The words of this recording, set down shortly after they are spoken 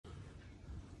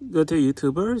Good day,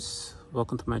 YouTubers.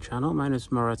 Welcome to my channel. My name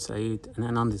is Murad Saeed,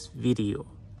 and on this video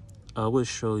I will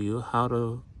show you how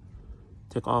to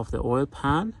take off the oil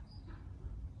pan,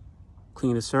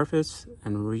 clean the surface,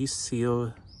 and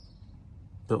reseal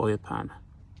the oil pan.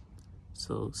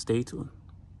 So stay tuned.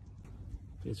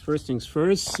 Okay, first things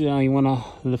first, you want to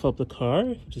lift up the car,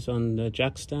 which is on the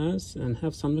jack stands, and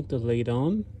have something to lay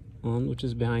down on, which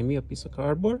is behind me, a piece of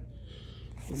cardboard.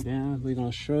 And then we're going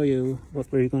to show you what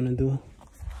we're going to do.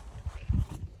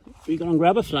 We're going to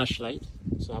grab a flashlight.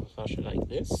 So I have a flashlight like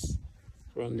this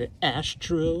from the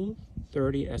Astro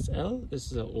 30 SL.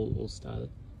 This is an old style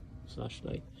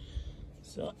flashlight.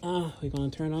 So we're going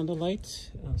to turn on the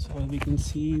light so we can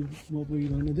see what we're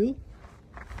going to do.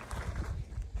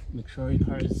 Make sure your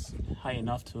car is high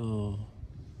enough to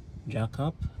jack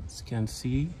up. As you can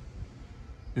see,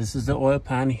 this is the oil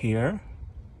pan here.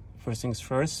 First things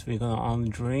first, we're going to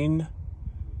undrain.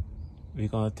 We're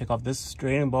going to take off this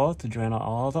draining ball to drain out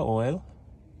all the oil.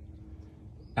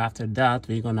 After that,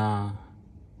 we're going to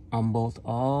unbolt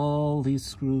all these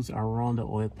screws around the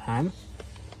oil pan.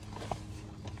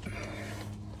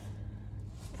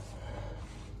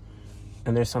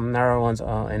 And there's some narrow ones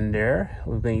in there.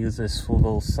 We're going to use this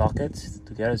swivel socket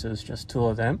together, so it's just two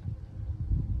of them.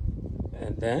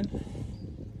 And then,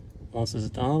 once it's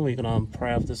done, we're going to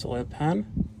pry off this oil pan.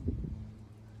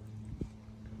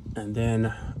 And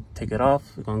then take it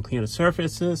off. We're going to clean the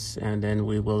surfaces, and then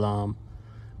we will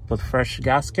put fresh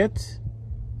gasket,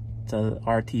 the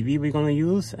RTV we're going to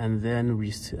use, and then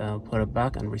put it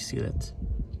back and reseal it.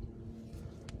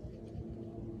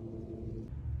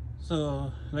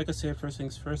 So like I said, first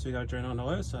things first, we got to drain on the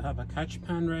oil. So I have a catch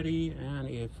pan ready and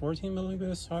a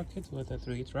 14mm socket with a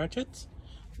 3/8 ratchet.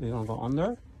 We're going to go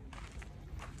under.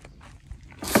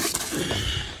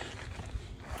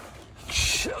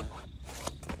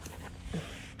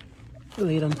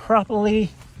 Lay them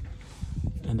properly,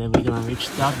 and then we're gonna reach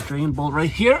that drain bolt right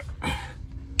here. As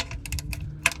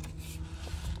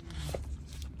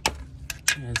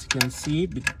you can see,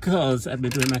 because I've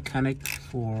been doing mechanic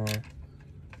for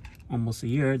almost a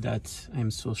year, that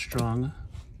I'm so strong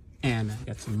and I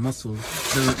got some muscles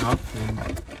building up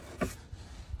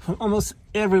from almost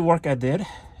every work I did,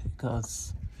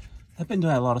 because I've been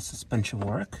doing a lot of suspension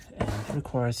work and it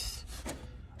requires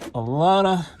a lot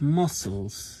of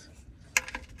muscles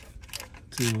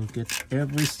to get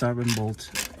every starboard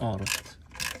bolt out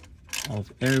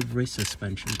of every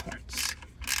suspension parts.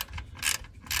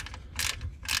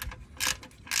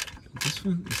 This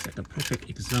one is like a perfect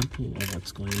example of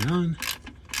what's going on.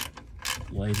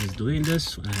 Why it is doing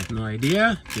this, I have no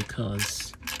idea,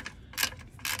 because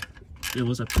there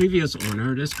was a previous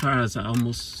owner. This car has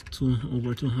almost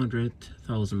over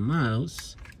 200,000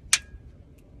 miles.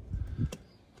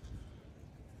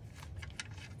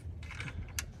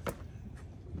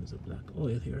 There's a black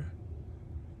oil here,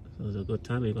 so it's a good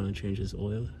time we're going to change this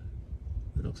oil.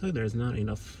 It looks like there's not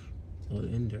enough oil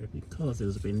in there because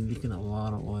it's been leaking a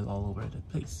lot of oil all over the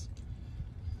place.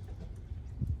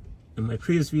 In my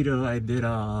previous video, I did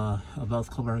a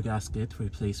valve cover gasket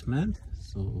replacement,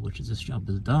 so this job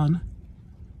is done.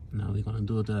 Now we're going to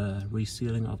do the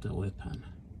resealing of the oil pan.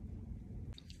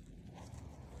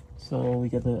 So we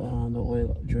get the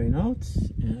oil drain out,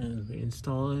 and we're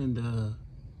installing the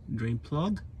drain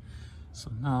plug. So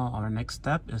now our next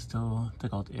step is to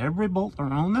take out every bolt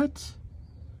around it,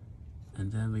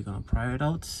 and then we're gonna pry it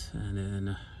out and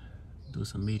then do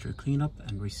some major cleanup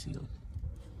and reseal.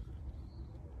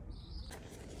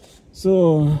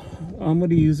 So I'm gonna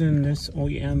be using this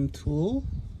OEM tool.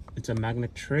 It's a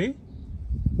magnet tray,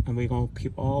 and we're gonna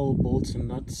keep all bolts and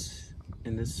nuts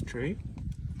in this tray.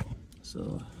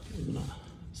 So we're gonna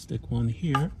stick one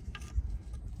here.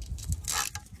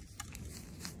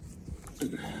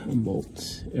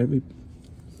 Unbolt every.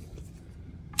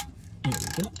 There we go.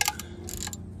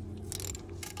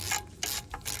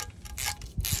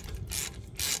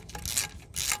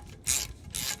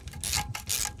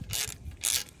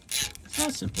 It's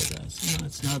not simple, guys.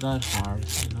 It's not that hard.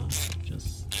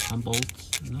 Just unbolt.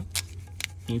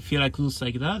 If you feel like loose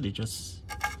like that, you just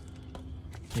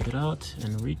take it out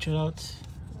and reach it out.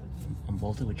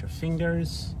 Unbolt it with your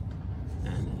fingers.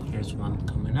 And here's one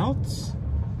coming out.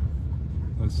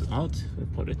 Once it's out, we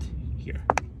put it here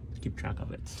to keep track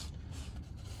of it.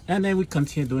 And then we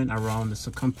continue doing around the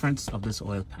circumference of this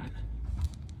oil pan.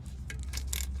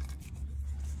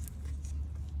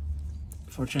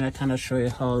 Fortunately, I cannot show you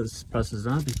how this process is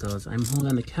done because I'm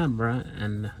holding the camera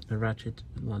and the ratchet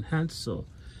in one hand, so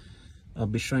I'll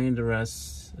be showing you the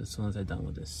rest as soon as I'm done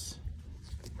with this.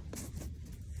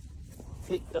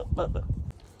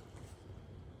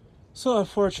 So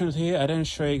unfortunately, I didn't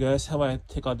show you guys how I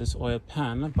take out this oil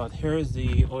pan, but here is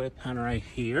the oil pan right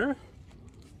here.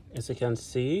 As you can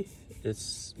see,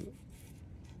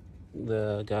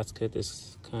 the gasket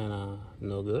is kind of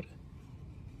no good.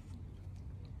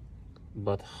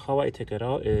 But how I take it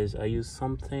out is I use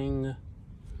something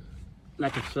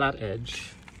like a flat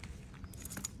edge,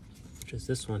 which is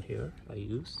this one here I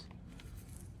use.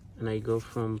 And I go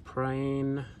from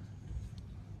prying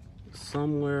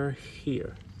somewhere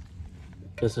here.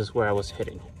 This is where I was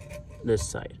hitting, this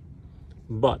side.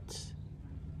 But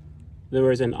there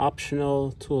was an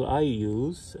optional tool I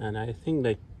use, and I think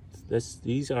like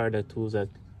these are the tools that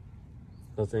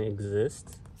doesn't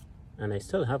exist, and I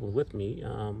still have it with me.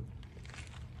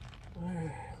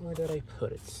 Where did I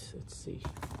put it? Let's see.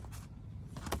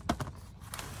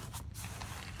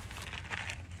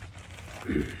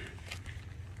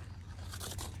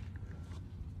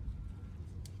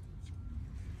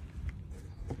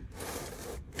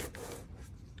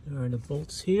 There are the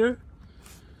bolts here.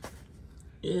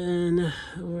 And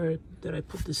where did I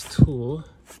put this tool?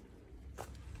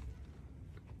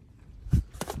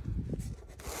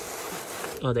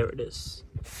 Oh, there it is.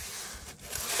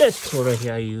 This tool right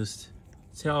here I used.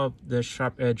 See how the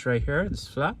sharp edge right here is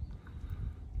flat?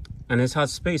 And it's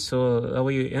has space, so that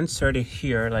way you insert it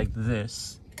here like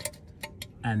this.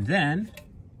 And then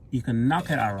you can knock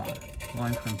it around,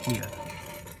 going from here.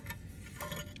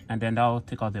 And then that will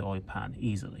take out the oil pan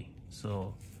easily.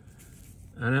 So,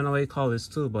 I don't know what you call this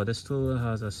tool, but this tool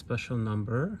has a special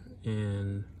number.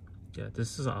 And yeah,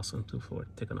 this is awesome tool for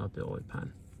taking out the oil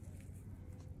pan.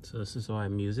 So this is what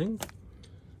I'm using.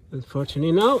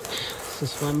 Unfortunately now, this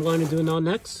is what I'm going to do now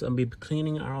next. I'll be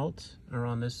cleaning out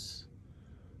around this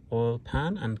oil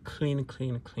pan and clean.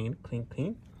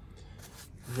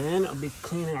 Then I'll be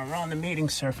cleaning around the mating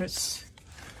surface.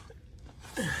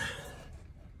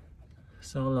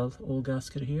 So the old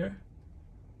gasket here.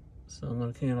 So I'm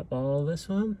going to clean up all this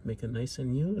one, make it nice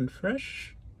and new and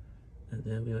fresh. And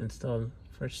then we'll install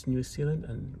fresh new sealant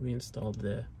and reinstall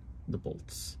the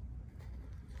bolts.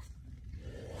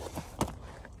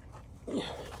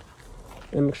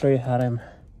 And make sure you had a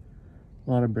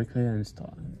lot of bricklayer in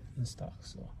stock.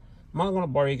 So I'm not going to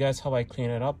bore you guys how I clean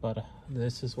it up, but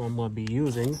this is what I'm going to be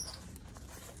using.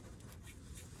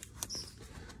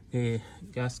 A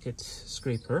gasket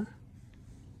scraper.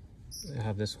 I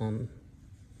have this one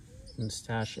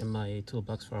stashed in my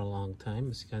toolbox for a long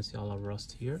time. As you can see, all the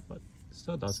rust here, but it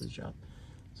still does its job.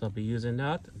 So I'll be using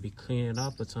that. I'll be cleaning it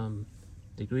up with some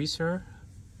degreaser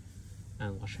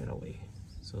and wash it away.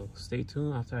 So stay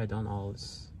tuned after I done all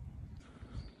this.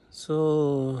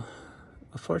 So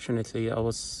unfortunately, when I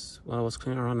was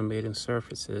cleaning around the mating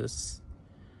surfaces,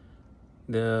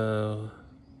 the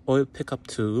oil pickup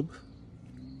tube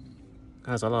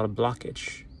has a lot of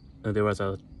blockage. And there was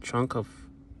a chunk of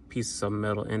pieces of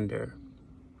metal in there.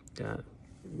 Yeah,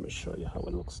 let me show you how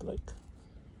it looks like.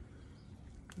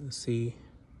 You see,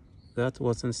 that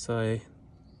was inside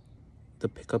the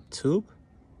pickup tube.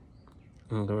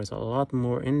 And there was a lot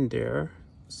more in there,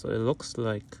 so it looks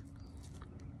like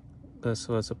this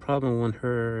was a problem when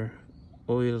her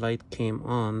oil light came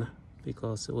on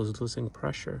because it was losing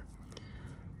pressure.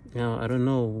 Now I don't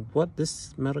know what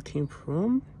this metal came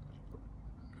from,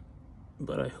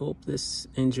 but I hope this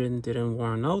engine didn't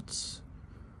worn out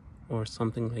or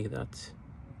something like that.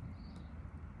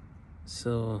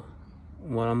 So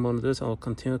what I'm gonna do is I'll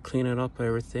continue cleaning up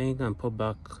everything and put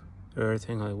back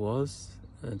everything I was,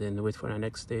 and then wait for the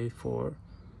next day for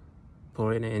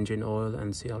pouring the engine oil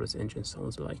and see how this engine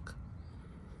sounds like.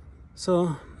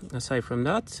 So aside from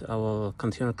that, I will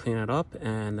continue to clean it up,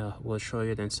 and we'll show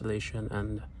you the installation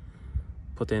and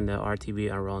put in the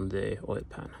RTV around the oil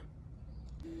pan.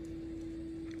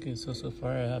 Okay, so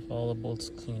far I have all the bolts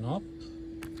cleaned up,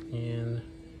 and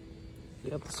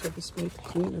we have the surface plate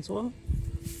clean as well.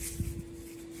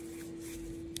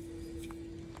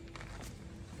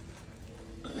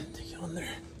 Take it on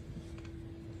there.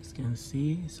 As you can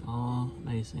see, it's all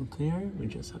nice and clear. We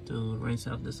just have to rinse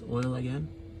out this oil again,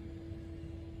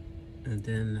 and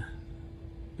then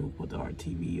we'll put the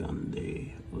RTV on the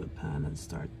oil pan and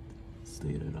start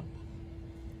slating it up.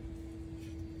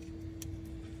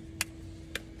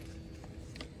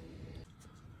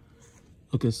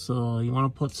 Okay, so you want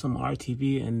to put some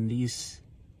RTV in these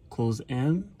closed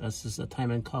end. That's just a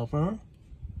timing cover.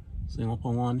 So you want to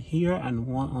put one here and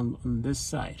one on this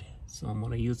side. So I'm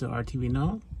going to use the RTV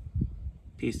now.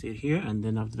 Paste it here, and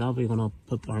then after that we're going to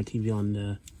put the RTV on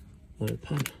the oil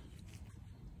pan.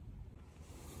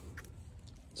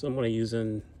 So I'm going to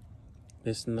using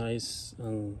this nice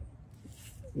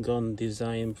gun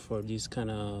design for these kind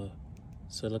of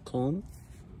silicone.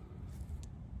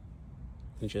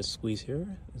 You just squeeze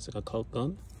here. It's like a caulk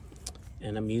gun,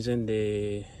 and I'm using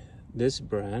this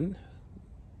brand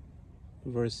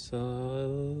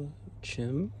Versal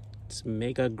Chim. It's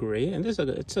mega gray, and it's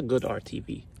a good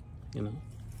RTV, you know.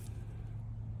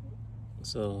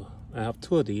 So I have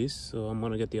 2 of these, so I'm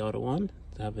gonna get the other one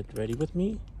to have it ready with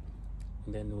me,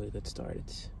 and then we'll get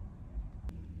started.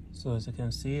 So as you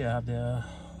can see, I have the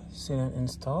sealant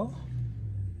install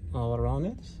all around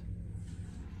it.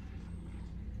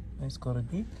 Nice coated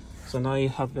deep. So now you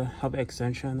have the hub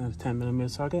extension and 10mm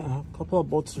socket. I have a couple of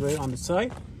bolts right on the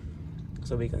side,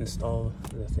 so we can install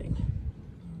the thing,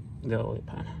 the oil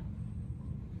pan.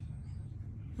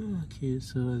 Okay,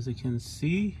 so as you can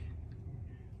see,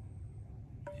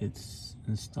 it's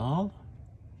installed,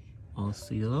 all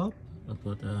sealed up. I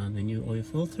put the new oil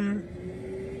filter,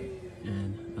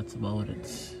 and that's about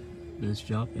it. This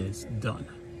job is done.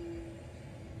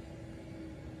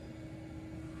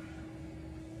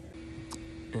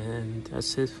 And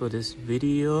that's it for this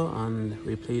video on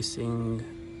replacing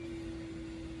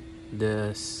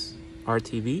this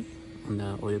RTV on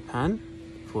the oil pan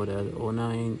for the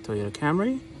 09 Toyota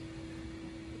Camry.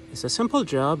 It's a simple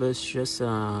job. It's just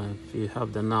if you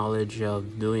have the knowledge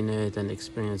of doing it and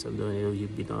experience of doing it,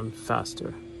 you'd be done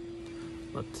faster.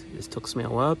 But it took me a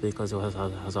while because it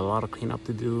has a lot of cleanup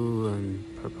to do and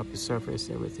prep up the surface,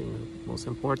 everything. Most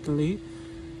importantly,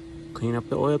 clean up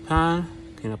the oil pan,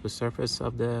 clean up the surface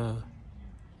of the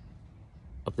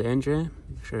engine,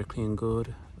 make sure it's clean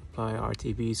good, apply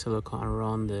RTV silicone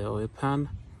around the oil pan,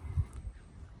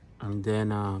 and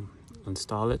then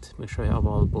install it. Make sure you have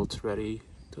all the bolts ready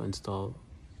to install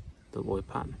the oil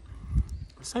pan.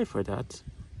 Aside for that,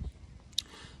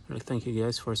 I'd like to thank you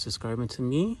guys for subscribing to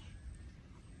me,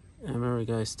 and remember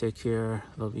guys, take care,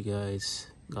 love you guys,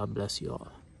 God bless you all,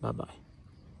 bye bye.